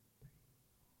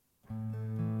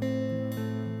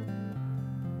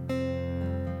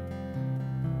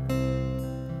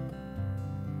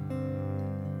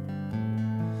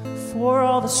for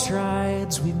all the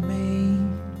strides we've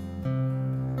made,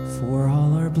 for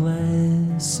all our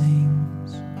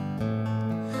blessings.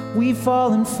 We've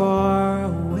fallen far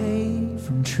away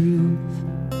from truth,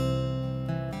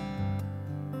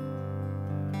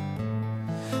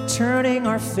 turning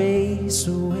our face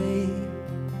away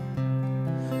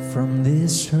from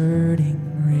this hurting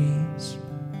race.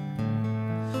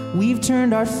 We've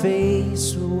turned our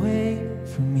face away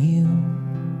from you.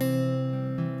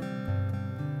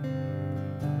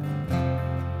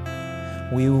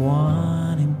 We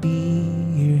want to be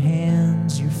your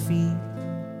hands, your feet.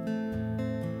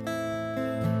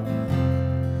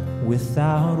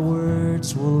 Without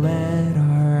words, we'll let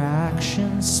our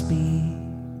actions speak.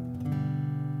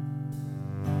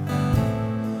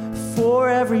 For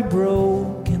every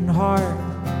broken heart,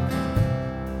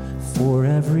 for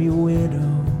every widow,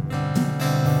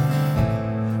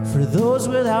 for those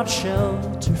without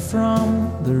shelter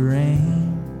from the rain,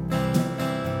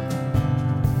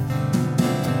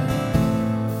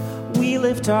 we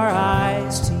lift our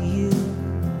eyes to you,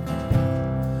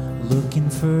 looking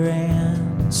for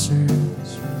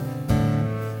answers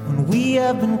when we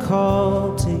have been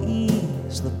called to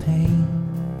ease the pain.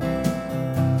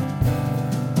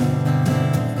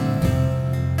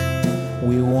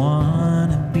 We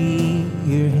want to be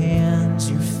your hands,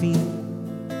 your feet.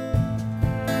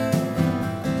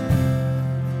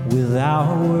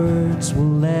 Without words,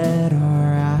 we'll let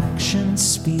our actions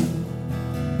speak.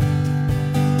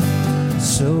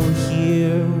 So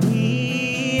here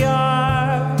we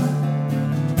are.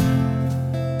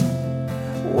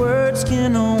 Words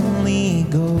can only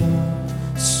go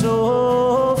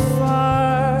so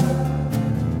far.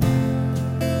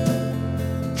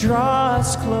 Draw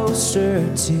us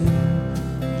closer to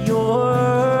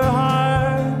your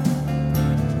heart.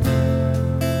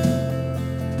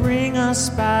 Bring us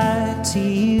back to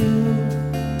you.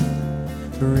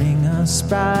 Bring us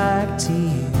back to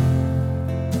you.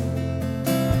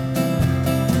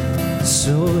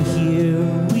 So here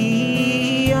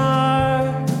we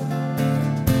are.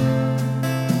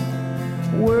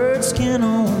 Words can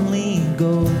only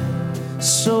go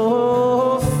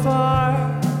so far.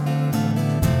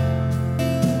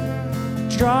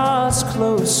 Draw us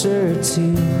closer to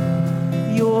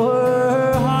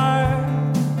your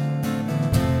heart.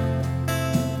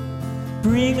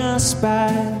 Bring us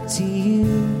back to you.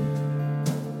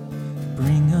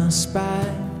 Bring us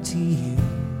back to you.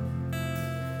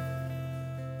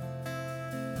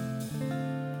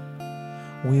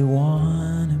 We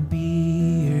want to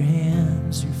be your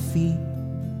hands, your feet.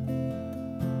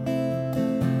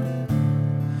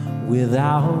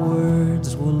 Without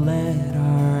words, we'll let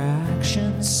our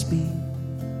actions speak.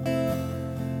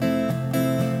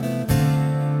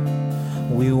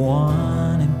 We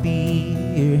want to be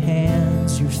your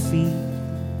hands, your feet.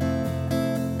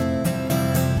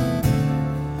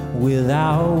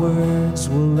 Without words,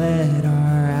 we'll let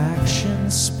our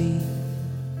actions speak.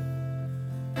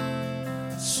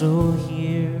 So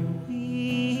here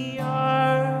we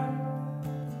are.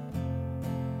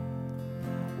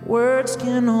 Words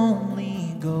can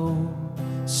only go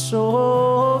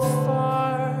so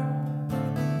far.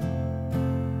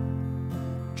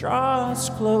 Draw us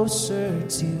closer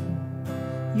to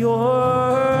your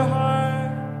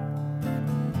heart.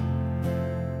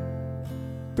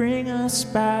 Bring us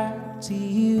back to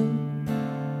you.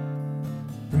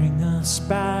 Bring us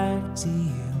back to you.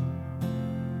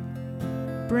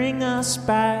 Bring us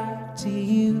back to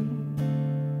you.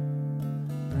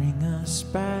 Bring us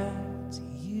back.